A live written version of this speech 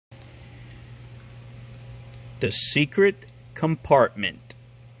The secret compartment.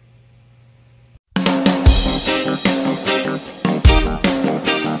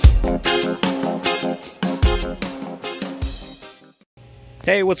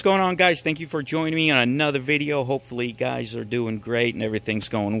 Hey, what's going on, guys? Thank you for joining me on another video. Hopefully you guys are doing great and everything's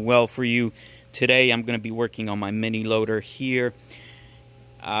going well for you. Today I'm going to be working on my mini loader here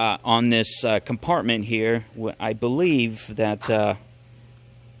on this compartment here. I believe that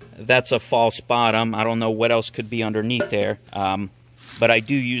that's a false bottom. I don't know what else could be underneath there, but I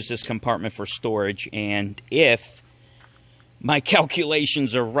do use this compartment for storage, and if my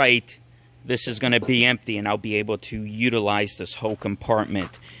calculations are right, this is going to be empty and I'll be able to utilize this whole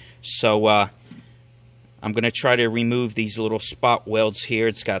compartment. So I'm going to try to remove these little spot welds here.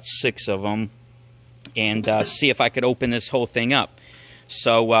 It's got 6 of them, and see if I could open this whole thing up.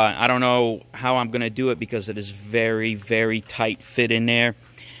 So I don't know how I'm going to do it because it is very, very tight fit in there.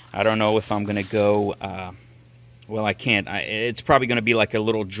 I don't know if I'm going to go, well, I can't. It's probably going to be like a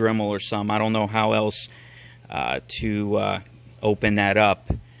little Dremel or something. I don't know how else to open that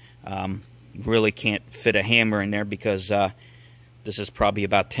up. Really can't fit a hammer in there because this is probably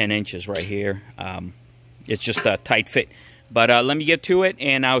about 10 inches right here. It's just a tight fit. But let me get to it,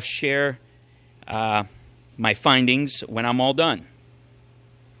 and I'll share my findings when I'm all done.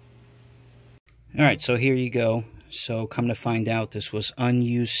 Alright, so here you go. So come to find out, this was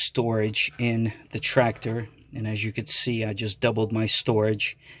unused storage in the tractor, and as you could see, I just doubled my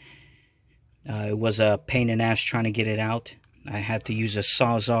storage. It was a pain in the ass trying to get it out. I had to use a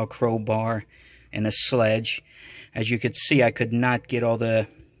sawzall, crowbar, and a sledge. As you could see, I could not get all the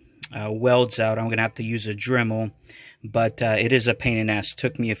welds out. I'm going to have to use a Dremel, but it is a pain in the ass. It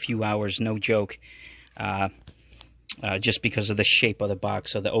took me a few hours, no joke, just because of the shape of the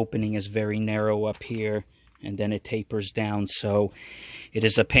box. So the opening is very narrow up here, and then it tapers down. So it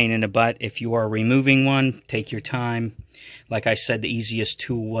is a pain in the butt. If you are removing one, take your time. Like I said, the easiest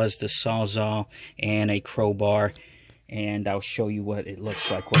tool was the sawzall and a crowbar. And I'll show you what it looks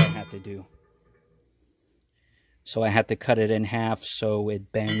like, what I had to do. So I had to cut it in half so I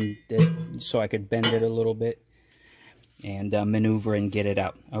could bend it a little bit and maneuver and get it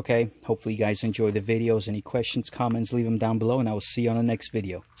out. Okay, hopefully you guys enjoy the videos. Any questions, comments, leave them down below, and I will see you on the next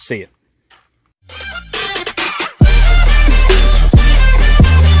video. See ya.